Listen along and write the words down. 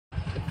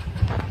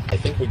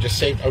think we just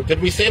saved... Oh, did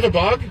we save a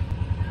bug?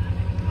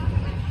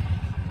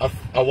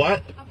 A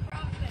what?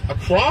 A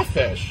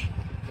crawfish.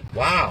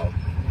 Wow.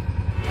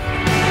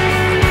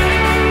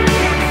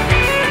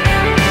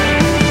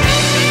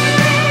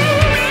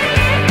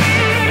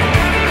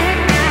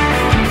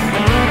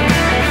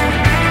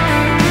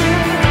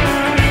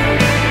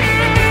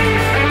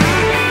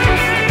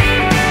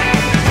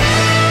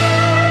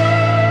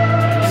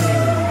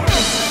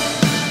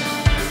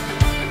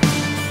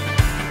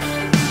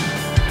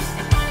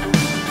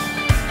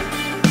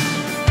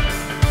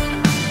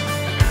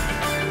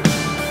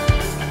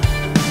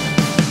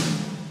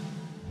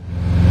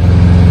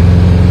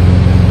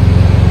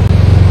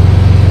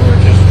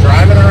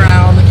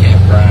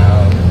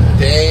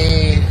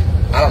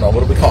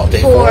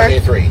 Day 4 or day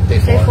 3? Day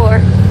 4. Day 4.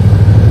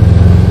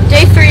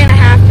 Day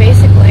 3.5,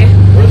 basically.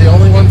 We're the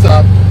only ones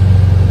up.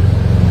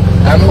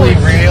 Emily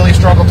really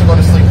struggled to go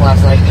to sleep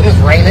last night. It is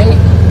raining,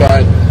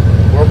 but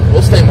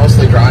we'll stay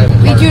mostly dry.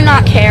 We do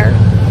not care.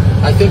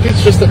 I think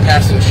it's just a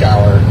passing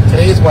shower.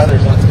 Today's weather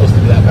is not supposed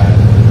to be that bad.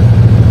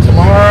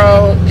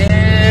 Tomorrow,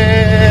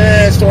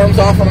 storms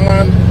off and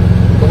on,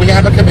 but we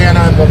have a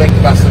cabana and we'll make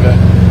the best of it.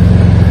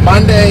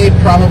 Monday,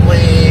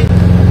 probably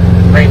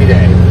rainy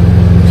day.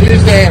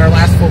 Tuesday and our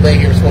last full day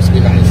here is supposed to be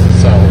nice,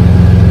 so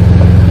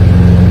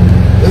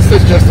this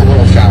is just a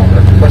little shower.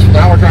 Of course,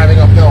 now we're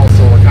driving uphill,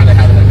 so we're kind of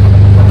having it come in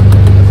the front.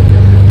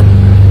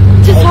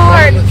 It's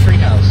hard. The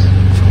treehouse.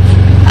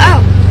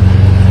 Oh.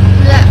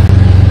 Yeah.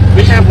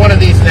 We have one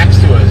of these next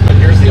to us, but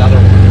here's the other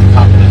one at the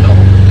top of the hill.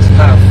 These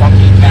kind of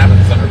funky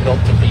cabins that are built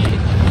to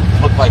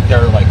look like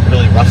they're like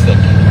really rustic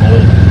and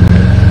old.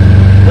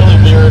 Really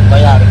weird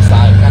layout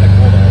inside, kind of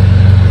cool though.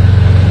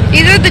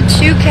 These are the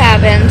 2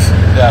 cabins.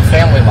 The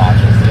family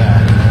lodges, yeah.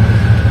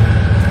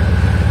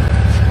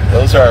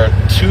 Those are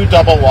 2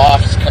 double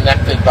lofts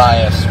connected by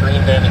a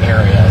screened-in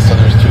area. So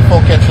there's 2 full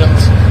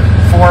kitchens,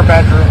 4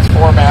 bedrooms,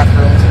 4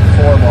 bathrooms,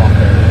 and 4 loft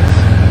areas.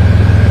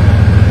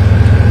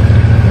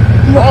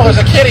 Oh, there's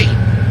a kitty!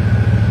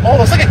 Oh,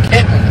 there's like a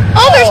kitten.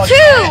 Oh, there's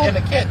 2! And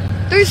a kitten.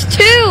 There's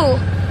 2!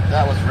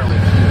 That was really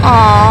cute.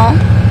 Aww.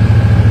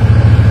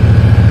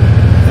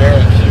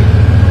 Very cute.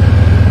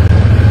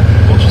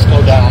 We'll just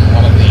go down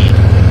one of the...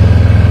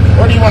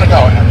 Where do you want to go,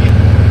 Abby?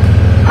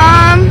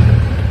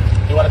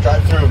 You want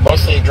to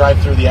mostly drive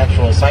through the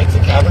actual sites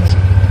and cabins?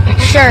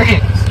 Sure.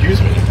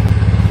 Excuse me.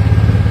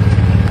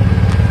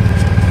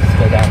 Let's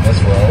go down this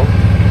road.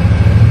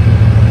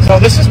 So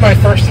this is my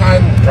first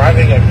time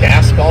driving a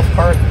gas golf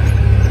cart.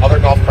 Other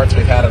golf carts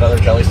we've had at other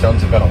Jellystones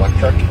have been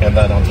electric, and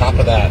then on top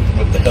of that,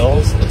 with the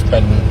hills, it's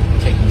been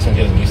taking some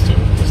getting used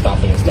to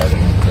stopping and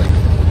starting.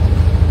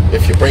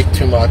 If you brake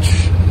too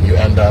much, you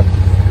end up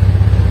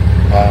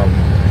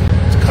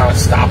kind of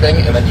stopping,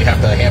 and then you have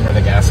to hammer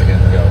the gas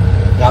again to go.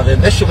 Now,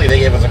 initially they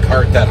gave us a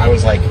cart that I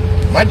was like,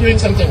 am I doing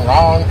something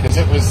wrong? Because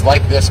it was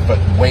like this, but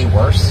way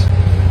worse.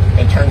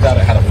 And turns out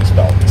it had a loose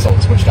belt, so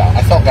it switched out.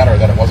 I felt better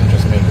that it wasn't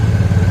just me.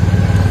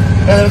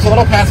 And there's a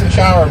little passing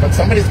shower, but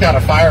somebody's got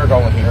a fire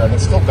going here, and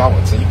it's still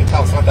going, so you can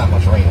tell it's not that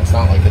much rain. It's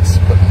not like it's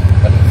putting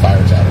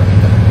fires out or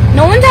anything.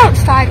 No one's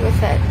outside with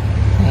it.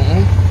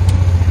 Mm-hmm.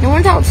 No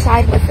one's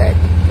outside with it.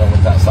 No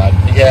one's outside.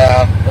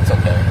 Yeah, that's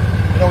okay.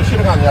 You know, we should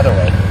have gone the other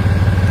way.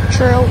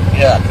 True.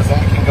 Yeah, because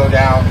then we can go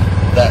down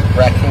that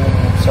raccoon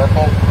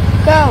circle.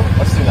 Go.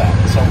 Let's do that.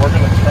 So we're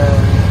going to turn...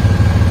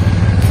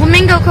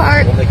 Flamingo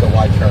cart. We'll make a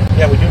wide turn.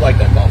 Yeah, we do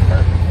like that golf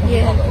cart.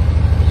 Yeah. I'll go.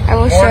 I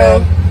will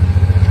show.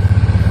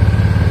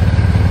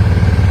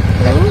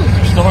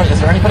 Is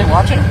there anybody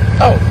watching?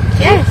 Oh.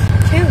 Yes,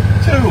 2.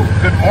 2.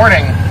 Good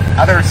morning,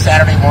 other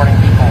Saturday morning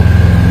people.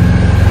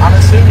 I'm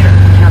a senior,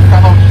 your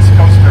fellow East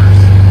Coasters.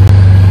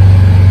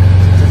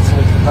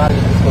 It's not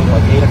even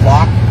like 8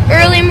 o'clock.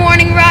 Early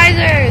morning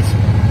risers.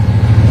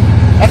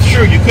 That's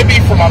true. You could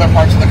be from other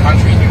parts of the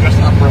country and you're just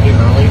up really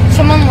early.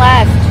 Someone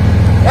left.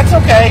 That's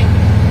okay.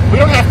 We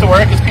don't have to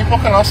worry because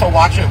people can also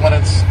watch it when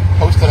it's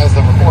posted as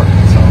the recording.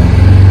 So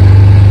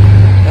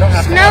they don't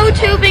have Snow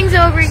tubing's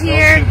over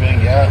here. Tubing,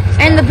 yeah.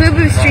 And the Boo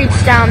Boo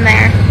Street's down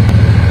there.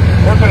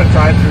 We're going to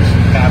drive through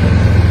some cabins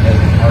and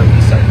RV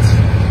sites.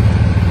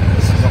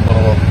 This is a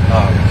little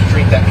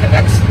street that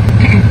connects.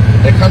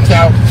 It comes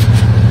out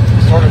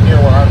sort of near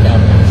where our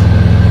cabin is.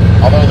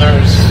 Although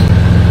there's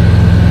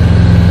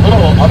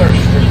little other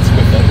streets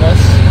within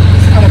this.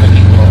 It's kind of a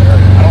neat little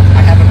area.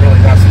 I haven't really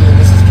now seen it.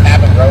 This is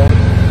Cabin Road.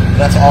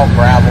 That's all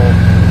gravel.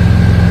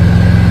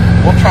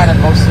 We'll try to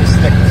mostly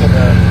stick to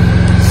the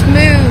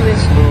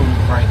smooth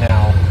right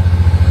now.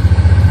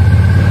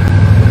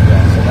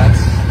 Yeah, so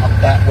that's up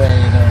that way.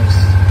 There's,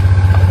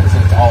 I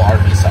think it's all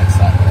RV sites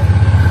that way.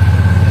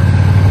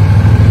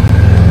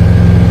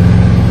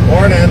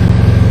 Morning.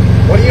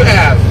 What do you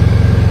have?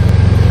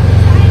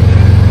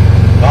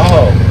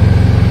 Oh.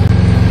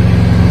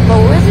 What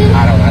was it?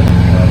 I don't know,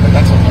 but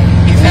that's okay.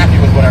 He's happy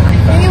with whatever he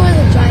I found. think it was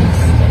a giant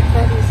stink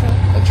bug or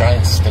something. A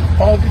giant stink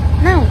bug?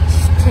 No,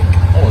 stick.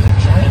 Oh, it was a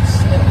giant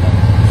stink bug.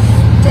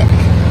 Stick.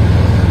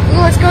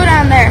 Ooh, let's go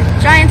down there.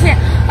 Giant stink.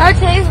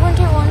 Okay,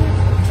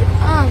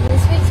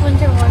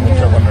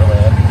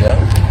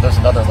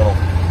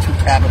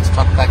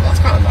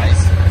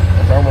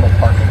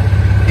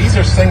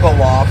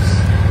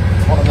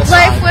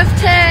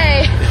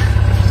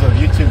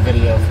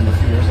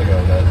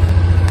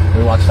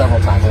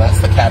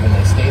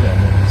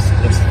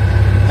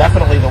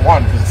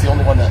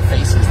 that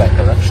faces that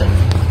direction.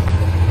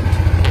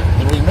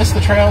 Did we miss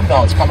the trail?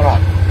 No, it's coming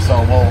up.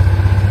 So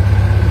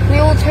We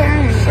will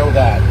turn. show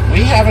that.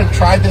 We haven't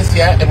tried this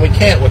yet, and we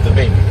can't with the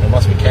baby,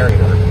 unless we carry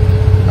her.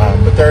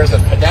 But there is a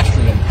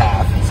pedestrian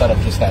path instead of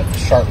just that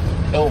sharp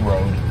hill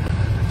road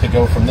to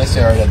go from this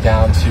area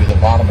down to the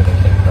bottom of the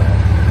campground.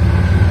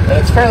 And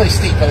it's fairly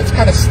steep, but it's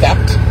kind of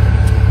stepped.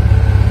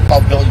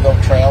 Called Billy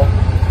Goat Trail.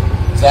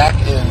 Zach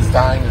is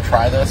dying to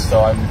try this,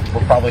 so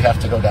we'll probably have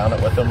to go down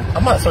it with him.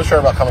 I'm not so sure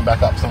about coming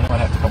back up, so he might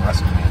have to come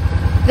rescue me.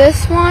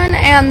 This one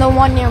and the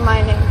one near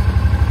mining.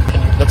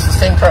 It's the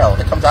same trail.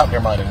 It comes out near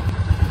mining.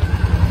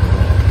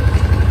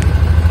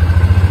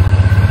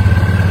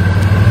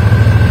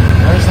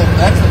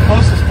 That's the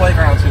closest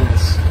playground to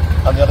us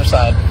on the other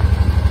side.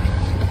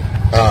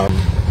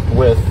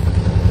 With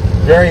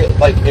very,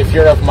 like, if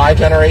you're of my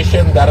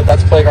generation,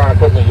 that's playground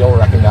equipment you'll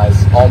recognize,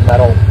 all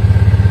metal.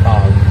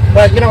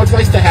 But, you know, it's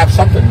nice to have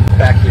something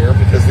back here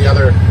because the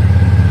other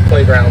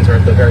playgrounds are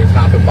at the very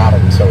top and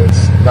bottom, so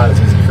it's not as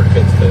easy for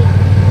kids to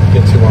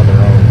get to on their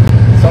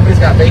own. Somebody's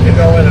got bacon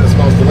going and it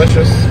smells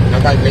delicious. I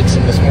might make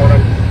some this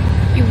morning.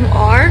 You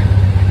are?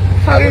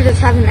 I thought you were just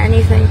having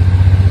anything.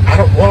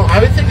 I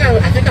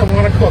think I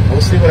want to cook. We'll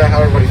see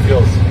how everybody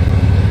feels.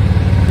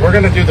 We're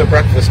going to do the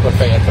breakfast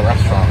buffet at the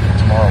restaurant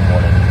tomorrow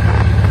morning.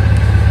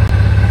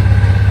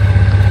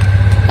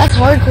 That's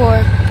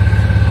hardcore.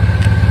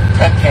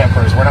 Tent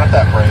campers, we're not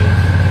that brave.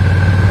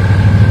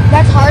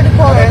 That's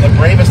hardcore. The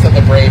bravest of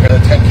the brave are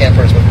the tent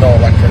campers with no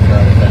electric or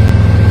anything.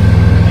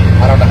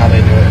 I don't know how they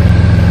do it.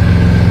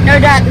 No,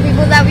 Dad, the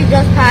people that we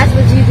just passed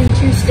was using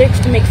 2 sticks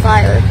to make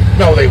fire.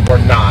 No, they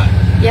were not.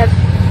 Yep.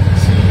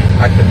 See,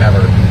 I could never.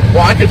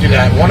 Well, I could do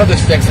that. One of the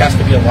sticks has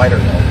to be a lighter,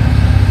 though.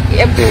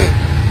 Yep.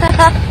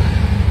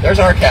 There's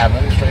our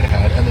cabin, straight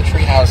ahead, and the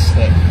treehouse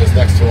that is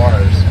next to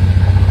ours.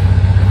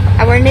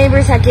 Our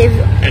neighbors that gave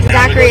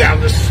Zachary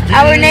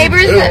our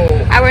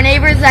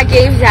neighbors that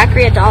gave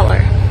Zachary $1.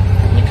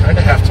 You kind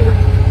of have to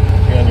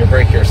be on your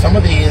break here. Some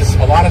of these,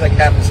 a lot of the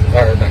cabins,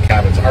 or not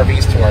cabins,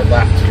 RVs to our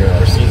left here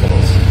are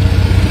seasonals.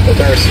 But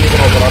there are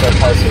seasonals in other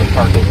parts of the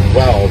park as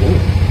well. Ooh.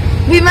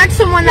 We met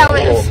someone that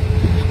was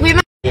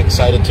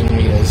excited to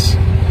meet us.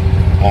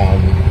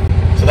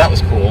 So that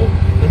was cool.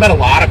 We met a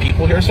lot of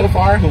people here so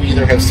far who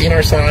either have seen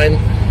our sign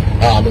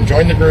and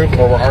joined the group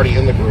or were already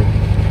in the group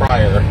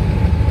prior.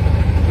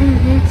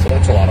 So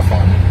that's a lot of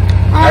fun.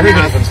 Oh,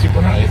 Everybody's been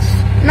super nice.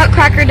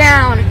 Nutcracker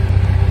down.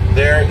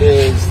 There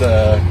is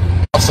the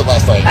also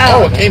last night.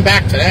 Oh, it came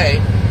back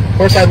today. Of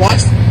course, I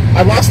lost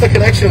the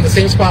connection in the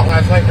same spot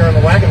last night during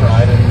the wagon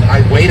ride, and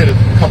I waited a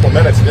couple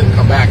minutes and didn't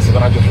come back, so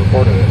then I just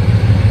recorded it.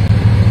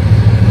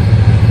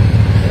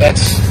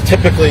 That's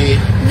typically...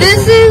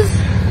 This is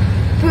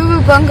Boo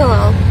Boo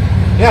Bungalow.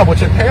 Yeah,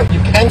 which apparently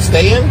you can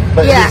stay in,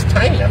 but it is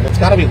tiny. I mean, it's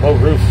got to be low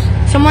roofs.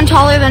 Someone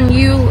taller than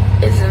you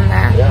is in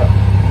there.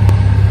 Yeah.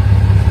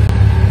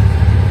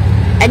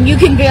 And you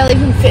can barely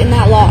even fit in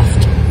that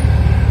loft.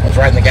 I was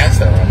riding the gas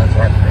there when I meant to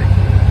ride the brake.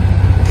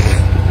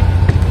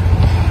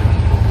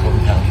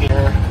 Going down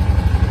here.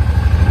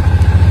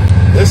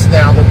 This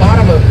now, the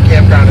bottom of the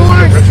campground is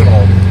the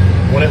original.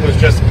 When it was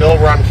just Bill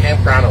Run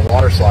Campground and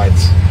water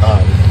slides.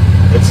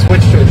 It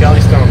switched to a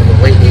Jellystone in the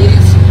late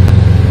 80s.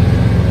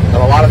 And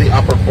a lot of the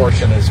upper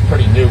portion is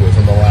pretty new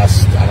within the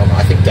last, I don't know,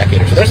 I think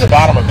decade or so. There's the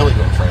bottom of Billy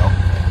Goat Trail.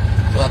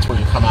 So that's where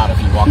you come out if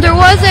you walk. There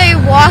was a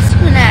wasp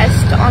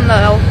nest on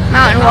the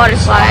mountain water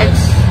slides.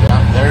 Yeah,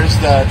 there's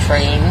the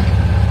train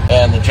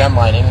and the gem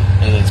lining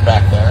is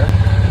back there.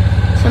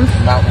 Some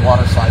mountain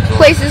water slides.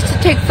 Places to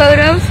take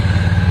photos.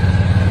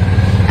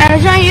 And a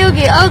giant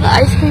yogi. Oh, the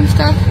ice cream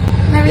stuff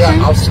and everything.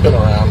 Yeah, I'll spin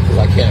around because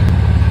I can't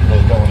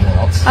really go anywhere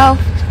else. Oh,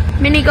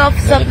 mini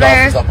golf's up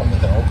there. Is up on the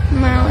hill.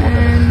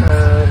 Mountain.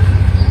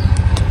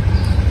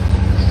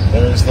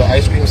 There's the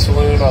ice cream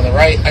saloon on the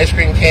right. Ice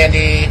cream,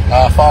 candy,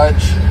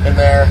 fudge in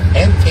there,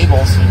 and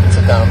tables so you can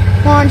sit down.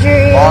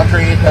 Laundry.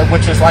 Laundry,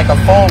 which is like a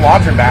full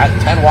laundromat,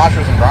 10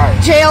 washers and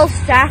dryers. Jail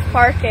staff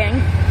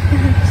parking.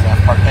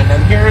 Staff park. And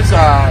then here's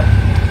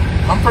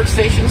comfort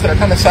stations that are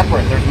kind of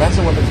separate. There's men's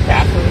and women's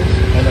bathrooms,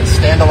 and then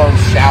standalone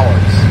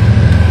showers.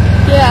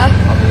 Yeah.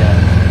 On the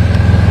end.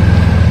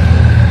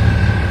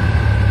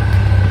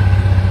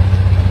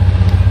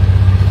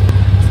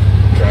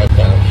 Drive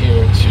down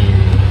here to...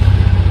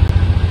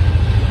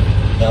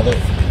 Now that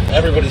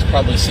everybody's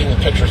probably seen the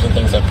pictures and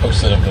things I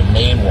posted of the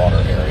main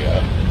water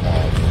area,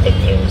 but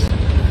there's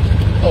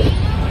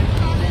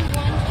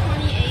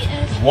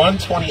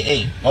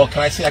 128. Oh,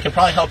 can I see? I can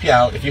probably help you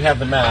out if you have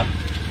the map.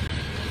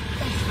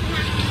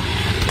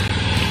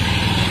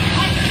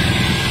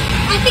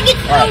 I think it's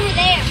over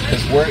there.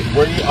 Because where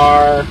you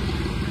are,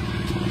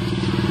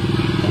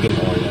 I'm getting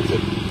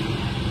oriented.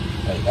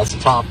 Right, that's the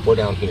top. We're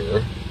down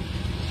here,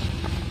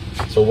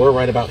 so we're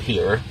right about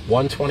here.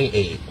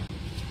 128.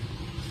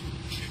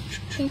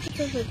 I think it's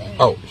over there.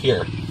 Oh,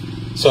 here.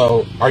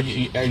 So, are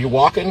you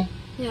walking?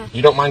 Yeah.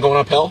 You don't mind going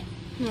uphill?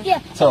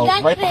 Yeah. So,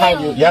 right behind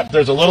you, yep,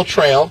 there's a little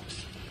trail.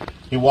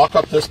 You walk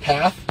up this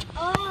path,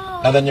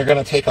 and then you're going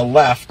to take a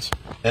left,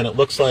 and it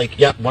looks like,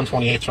 yep,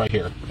 128's right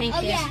here.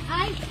 Thank you.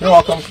 Yeah, You're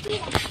welcome.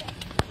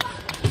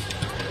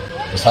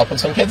 Just helping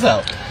some kids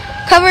out.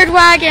 Covered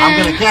wagon. I'm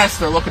gonna guess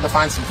they're looking to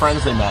find some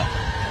friends they met.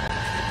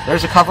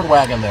 There's a covered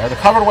wagon there. The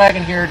covered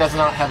wagon here does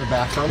not have a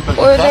bathroom, but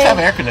it does have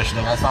air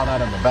conditioning. I saw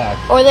that in the back.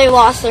 Or they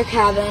lost their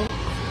cabin.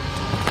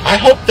 I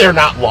hope they're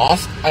not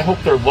lost. I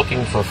hope they're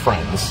looking for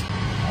friends.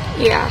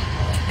 Yeah.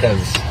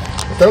 Because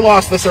if they're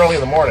lost this early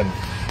in the morning.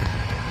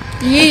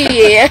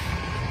 Yeah.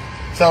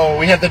 So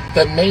we had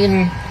the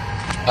main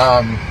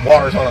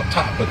water zone up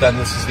top, but then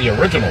this is the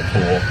original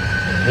pool.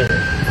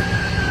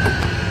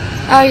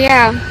 Oh,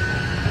 yeah.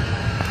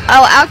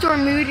 Oh, outdoor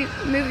movie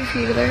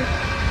theater.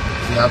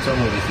 The outdoor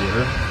movie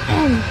theater.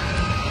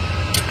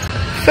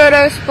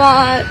 Photo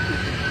spot.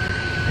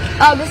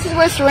 Oh, this is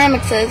where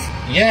ceramics is.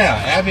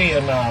 Yeah, Abby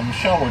and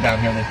Michelle were down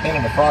here and they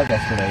painted a frog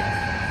yesterday.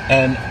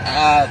 And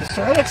the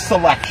ceramics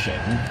selection,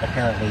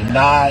 apparently,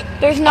 not...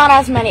 There's not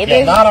as many.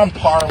 Yeah, not on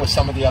par with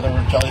some of the other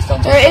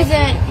Jellystones. There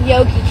isn't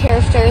Yogi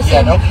characters.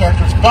 Yeah, no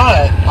characters.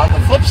 But on the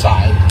flip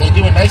side, they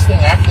do a nice thing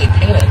after they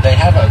paint it. They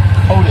have a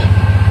coating.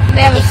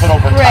 They have a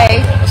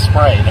spray. A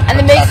spray. And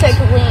it makes it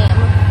gleam.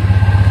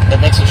 It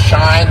makes it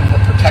shine and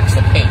it protects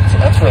the paint. So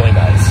that's really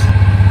nice.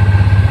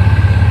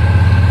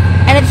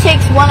 And it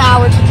takes 1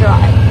 hour to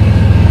dry.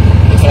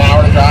 It's an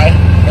hour to dry?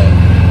 Okay.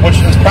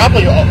 Which is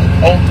probably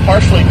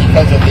partially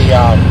because of the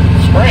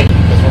spray.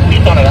 Because when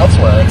we've done it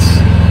elsewhere,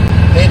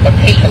 the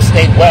paint has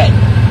stayed wet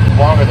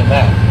longer than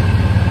that.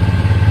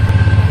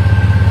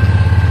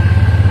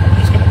 I'm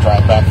just going to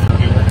drive back through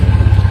here.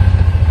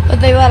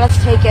 But they let us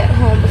take it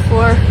home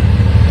before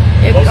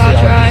it got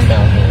dry.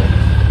 Down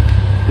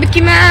here.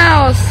 Mickey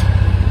Mouse!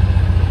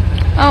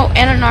 Oh,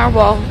 and a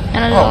narwhal.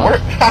 And a dog.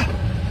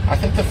 I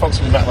think the folks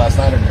we met last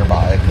night are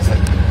nearby, because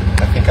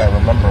I think I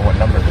remember what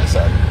number they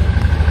said.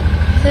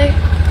 See?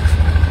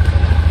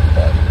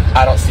 But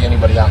I don't see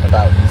anybody out and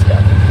about. These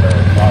guys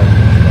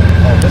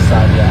on this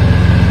side, yeah.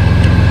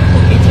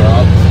 The kids are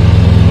out.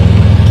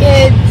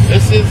 Kids.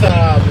 This is,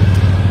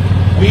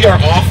 we are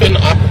often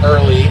up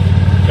early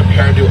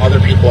compared to other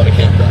people at a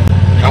campground.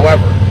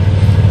 However,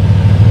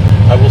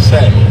 I will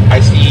say, I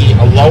see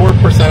a lower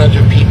percentage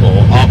of people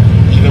up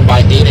even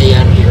by 8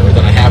 a.m. here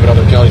than I have at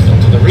other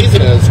Jellystones. And the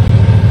reason is,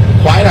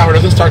 quiet hour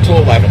doesn't start till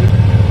 11,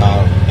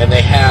 and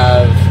they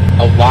have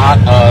a lot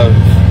of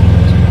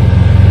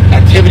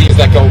activities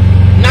that go,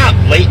 not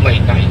late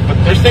night, but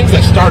there's things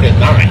that start at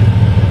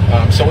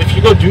 9. So if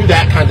you go do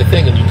that kind of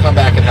thing and you come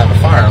back and have a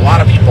fire, a lot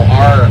of people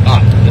are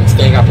up and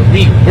staying up. And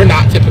we're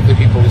not typically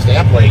people who stay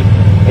up late,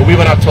 but we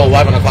went up till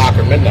 11 o'clock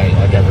or midnight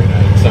like every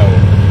night. So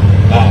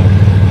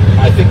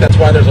I think that's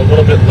why there's a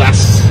little bit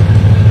less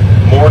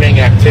morning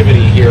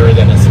activity here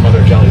than at some other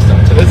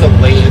Jellystones. It is a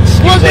late.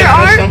 Well, there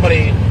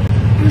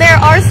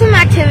are some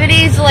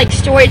activities like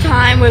story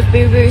time with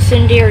Boo Boo,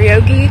 Cindy, or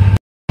Yogi.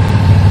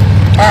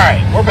 All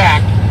right, we're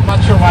back. I'm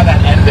not sure why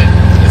that ended.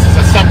 This is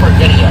a separate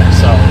video,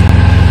 so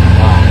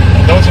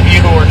those of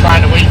you who were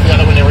trying to wait for the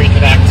other one to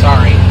reconnect,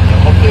 sorry.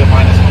 Hopefully you'll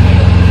find us one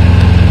later.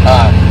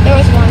 There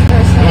was one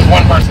person. There was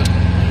one person.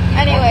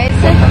 Anyways.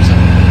 One person.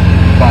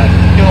 But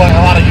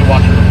a lot of you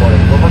watch the recording.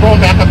 But we're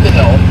going back up the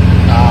hill.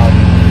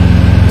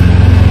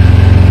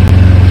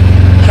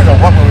 I don't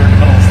know what we were in the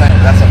middle of saying,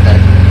 but that's okay.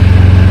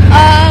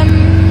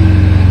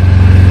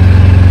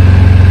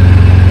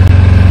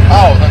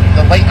 Oh,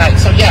 the late night.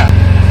 So yeah,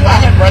 I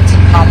have read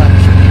some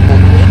comments from people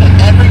who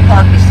every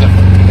park is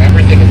different.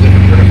 Everything is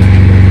different for different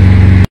people.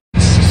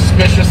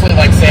 Suspiciously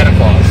like Santa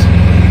Claus.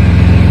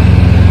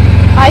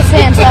 Hi,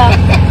 Santa.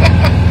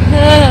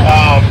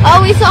 Oh,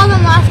 we saw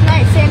them last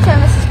night, Santa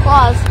and Mrs.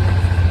 Claus.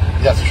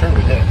 That's true,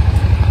 we did.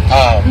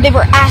 They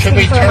were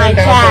asking for my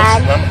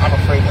dad. I'm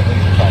afraid that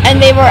these are talking.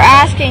 And they were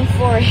asking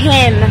for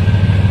him.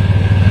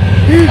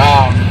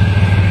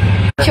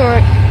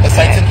 Short. The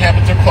sites and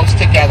cabins are close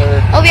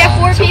together. Oh, we have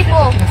 4 people.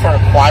 If you're looking for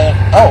a quiet...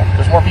 Oh,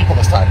 there's more people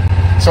this time.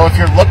 So if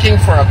you're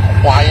looking for a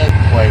quiet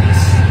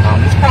place,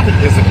 this probably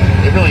isn't it.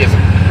 It really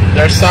isn't.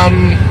 There's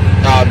some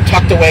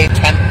tucked away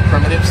tent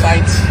primitive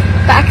sites.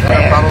 Back there.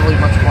 That are probably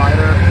much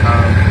quieter.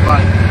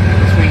 But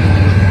between...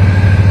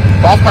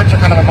 Golf carts are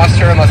kind of a must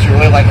here unless you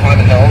really like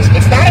climbing hills.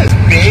 It's not as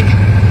big,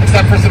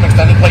 except for some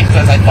extended places,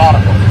 as I thought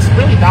it was. It's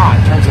really not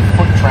in terms of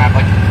foot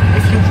traffic.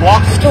 If you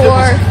walked if it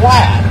was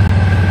flat,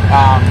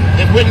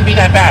 it wouldn't be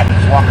that bad if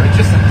you walk. It's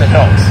just the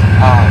hills.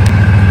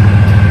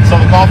 So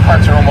the golf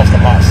carts are almost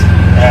a must.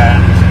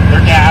 And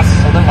they're gas,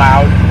 so they're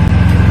loud.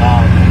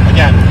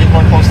 Again, people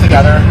are close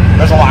together.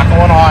 There's a lot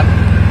going on.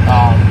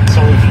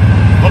 So if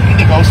you're looking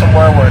to go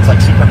somewhere where it's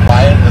like super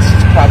quiet, this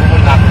is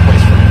probably not the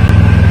place for you.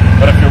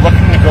 But if you're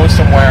looking to go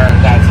somewhere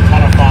that's a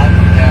ton of fun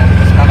and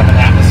just kind of an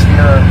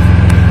atmosphere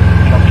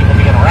of people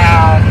being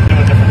around and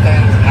doing different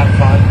things and having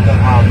fun,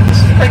 then this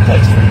is a great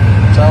place for you.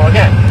 So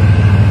again,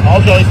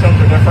 all Jellystones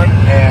are different.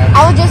 And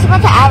I was just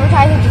about to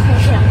advertise it just in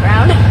the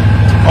campground.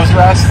 Cozy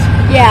Rest?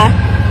 Yeah.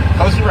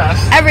 Cozy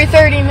Rest. Every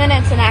 30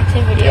 minutes an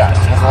activity. Yes,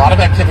 there's a lot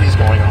of activities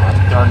going on.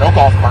 There are no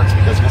golf carts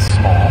because it's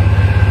small.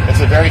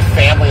 It's a very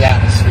family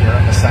atmosphere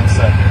in the sense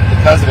that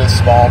because it is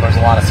small, there's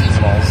a lot of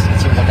seasonals.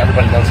 It seems like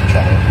everybody knows each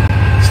other.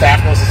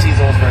 Staff knows the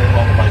seasonals very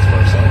well and vice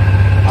versa.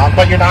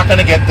 But you're not going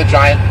to get the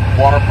giant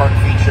water park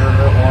feature structure,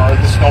 or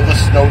the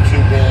snow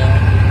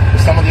tubing,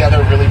 some of the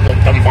other really big,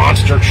 the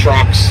monster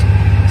trucks,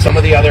 some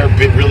of the other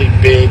really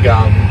big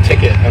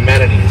ticket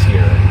amenities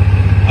here.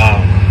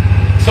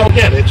 So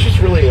again, it's just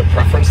really a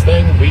preference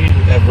thing. We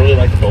have really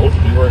liked both.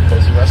 We were at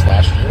Cozy Rest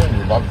last year, and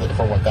we loved it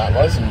for what that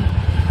was,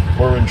 and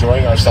we're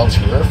enjoying ourselves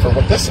here for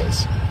what this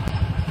is.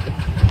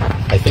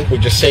 I think we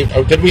just saved...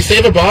 Oh, did we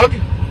save a bug?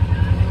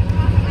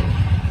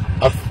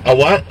 A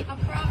what?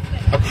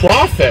 A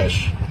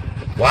crawfish. A crawfish.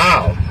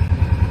 Wow.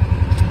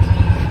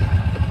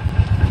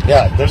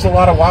 Yeah, there's a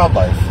lot of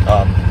wildlife.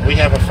 We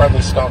have a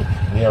friendly skunk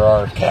near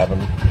our cabin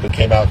who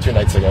came out 2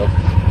 nights ago.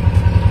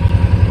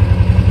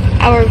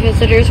 Our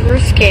visitors were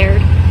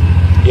scared.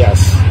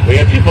 Yes, we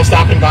had people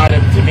stopping by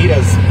to meet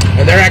us,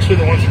 and they're actually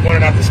the ones who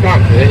pointed out the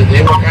skunk.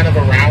 They were kind of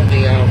around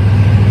the...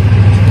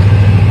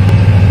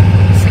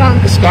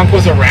 Skunk. The skunk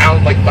was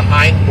around, like,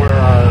 behind where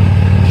our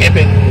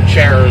camping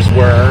chairs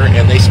were,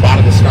 and they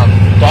spotted the skunk.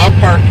 Dog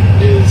park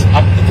is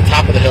up at the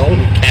top of the hill,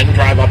 and you can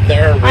drive up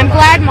there. I'm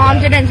glad Mom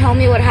didn't tell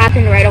me what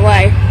happened right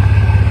away.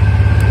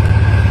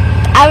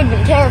 I would have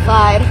been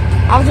terrified.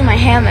 I was in my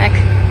hammock.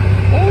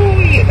 Oh,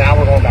 yeah. Now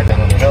we're going back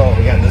down on the hill.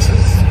 Again, this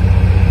is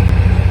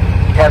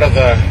part of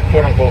the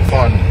quote-unquote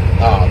fun.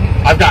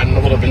 I've gotten a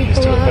little bit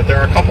used to it, but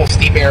there are a couple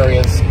steep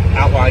areas,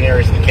 outlying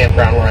areas of the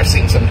campground where I've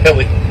seen some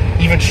hilly,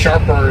 even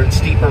sharper and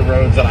steeper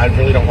roads that I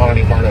really don't want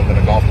any part of in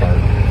a golf cart.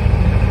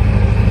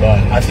 But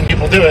I've seen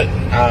people do it,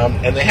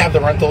 and they have the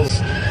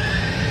rentals.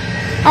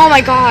 Oh my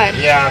god.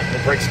 Yeah,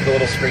 the brakes get a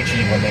little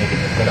screechy when they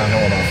go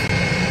downhill enough.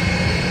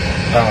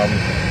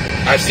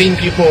 I've seen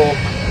people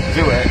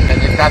do it,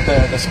 and they've got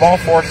the small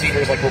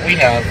 4-seaters like what we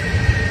have,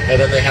 and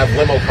then they have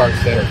limo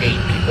carts that are 8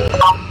 people.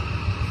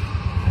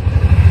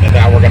 And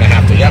now we're going to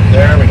have to, yep,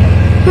 there we go.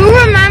 Who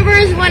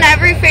remembers when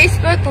every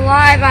Facebook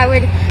Live I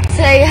would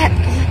say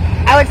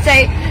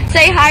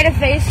hi to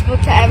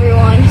Facebook to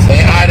everyone? Say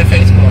hi to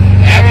Facebook.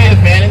 Abby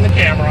is manning the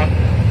camera.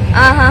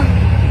 Uh-huh.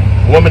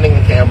 Womaning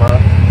the camera.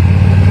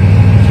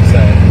 She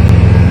said.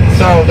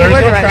 So there's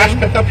no trash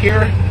pickup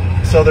here.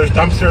 So there's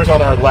dumpsters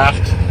on our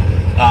left.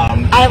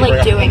 I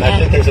like doing it. I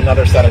think there's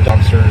another set of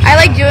dumpsters. I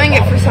like doing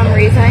it for some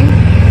reason.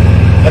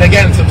 And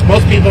again, since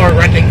most people are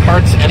renting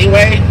carts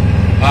anyway,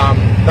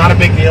 not a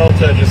big deal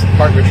to just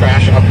park your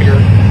trash up here.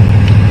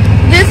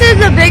 This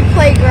is a big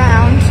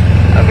playground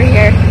over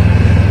here.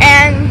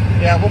 And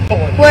yeah, we'll pull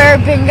in. Where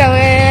bingo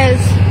is,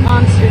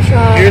 monster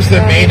truck. Here's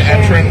the main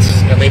entrance,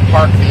 and they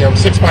park the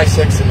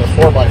 6x6 and the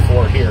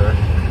 4x4 here.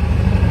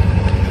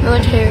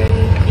 Military.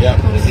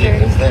 Yep, the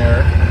vehicle's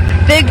there.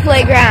 Big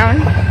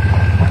playground.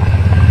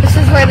 This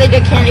is where they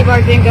did candy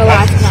bar bingo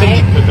last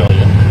night. That's the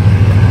pavilion.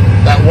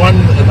 That one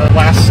in the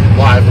last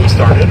live we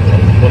started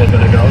a little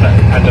bit ago that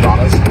ended on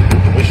us,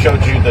 we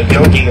showed you the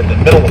yogi in the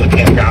middle of the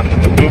campground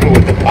and the boo-boo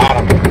at the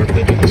bottom where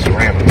they do the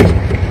ceramics.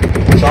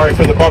 Sorry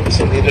for the bumps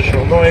and the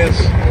additional noise.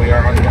 We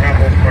are on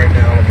gravel right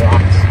now in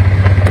rocks.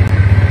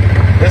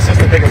 This is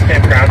the biggest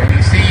campground, and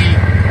you see,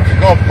 if you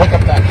go look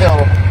up that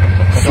hill,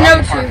 the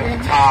snow dog park tubing. at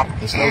the top,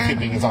 the snow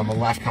tubing is on the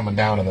left coming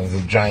down, and there's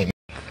a giant...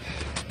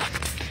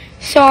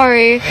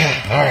 Sorry.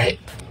 Alright,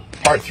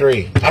 part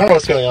 3. I don't know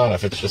what's going on,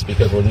 if it's just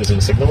because we're losing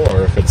signal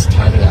or if it's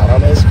timing out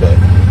on us, but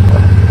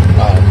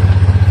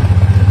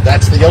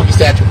that's the yogi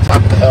statue at the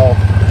top of the hill,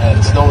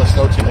 and still the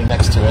snow tubing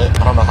next to it.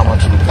 I don't know how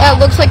much we've got. It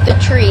looks like the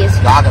trees.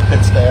 Gaga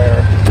pit's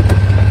there.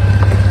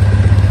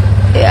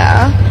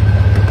 Yeah.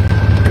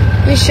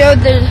 We showed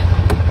the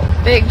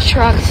big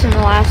trucks in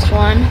the last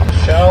one.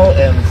 Michelle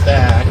and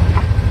Zach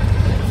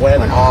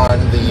went on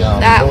the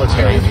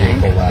military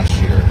vehicle last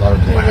year.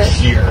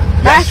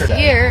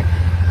 Yesterday.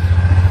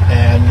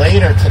 And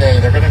later today,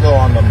 they're going to go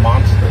on the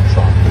monster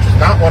truck, which is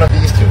not one of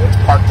these two. It's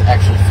parked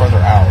actually further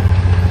out.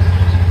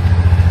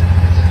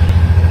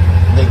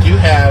 They do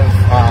have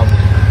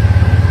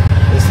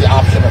the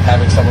option of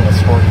having someone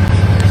escort you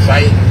to your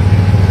site.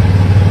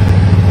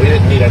 We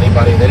didn't need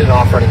anybody. They didn't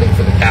offer anything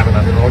for the cabin.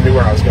 I knew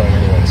where I was going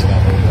anyway, so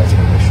that really wasn't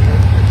an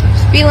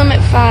issue. Speed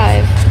limit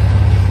 5.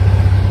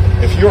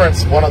 If you're in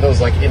one of those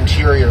like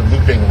interior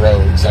looping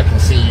roads, I can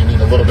see you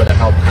need a little bit of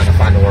help kind of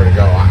finding where to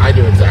go. I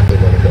do exactly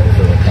where to go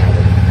for the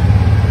cabin.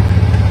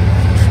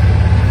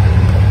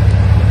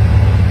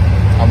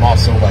 I'm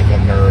also like a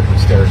nerd who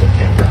stares at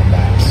campground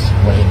maps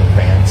way in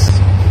advance.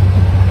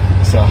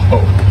 So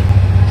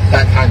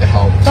that kind of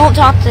helps. Don't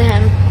talk to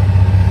him.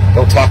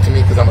 Don't talk to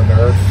me because I'm a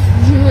nerd.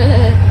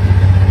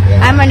 Yeah.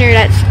 I'm a nerd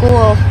at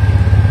school.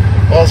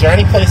 Well, is there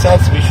any place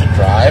else we should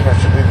drive, or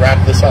should we wrap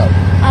this up?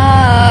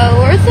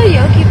 Where's the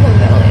Yogi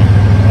Pavilion?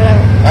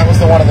 Whatever. That was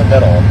the one in the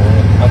middle,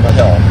 on the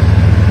hill.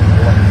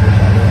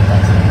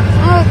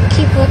 I'll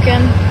keep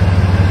looking.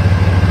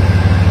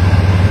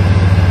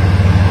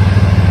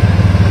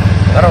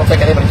 I don't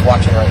think anybody's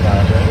watching right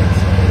now, anyways.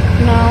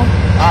 No.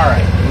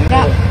 Alright.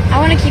 No, I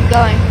want to keep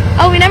going.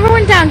 Oh, we never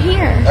went down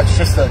here. That's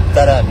just a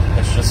dead end.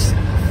 That's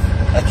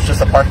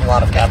just a parking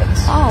lot of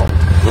cabins. Oh.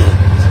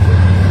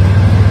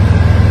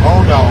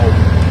 Oh no.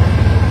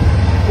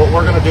 What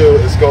we're going to do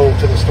is go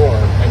to the store.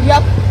 And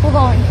yep, we're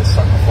going. It's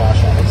starting to flash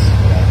on us.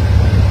 Yeah.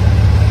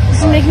 This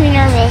is making me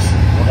nervous.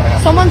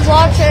 Someone's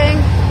watching.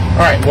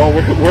 Alright, well,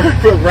 we're going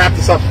to wrap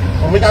this up.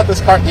 When we got this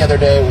cart the other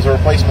day, it was a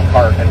replacement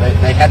cart, and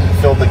they hadn't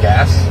filled the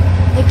gas.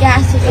 The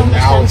gas is And almost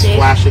now it's empty.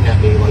 flashing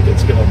at me like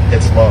it's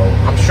low.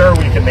 I'm sure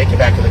we can make it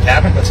back to the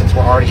cabin, but since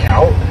we're already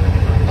out,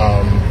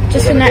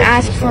 Just we're gonna go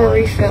ask to the for a store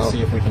and refill.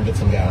 see if we can get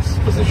some gas,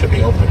 because they should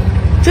be open.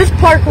 Just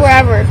park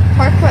wherever.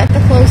 Park at the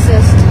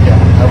closest.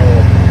 Yeah, I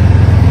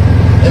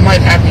will. It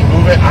might have me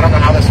move it. I don't know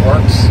how this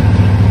works.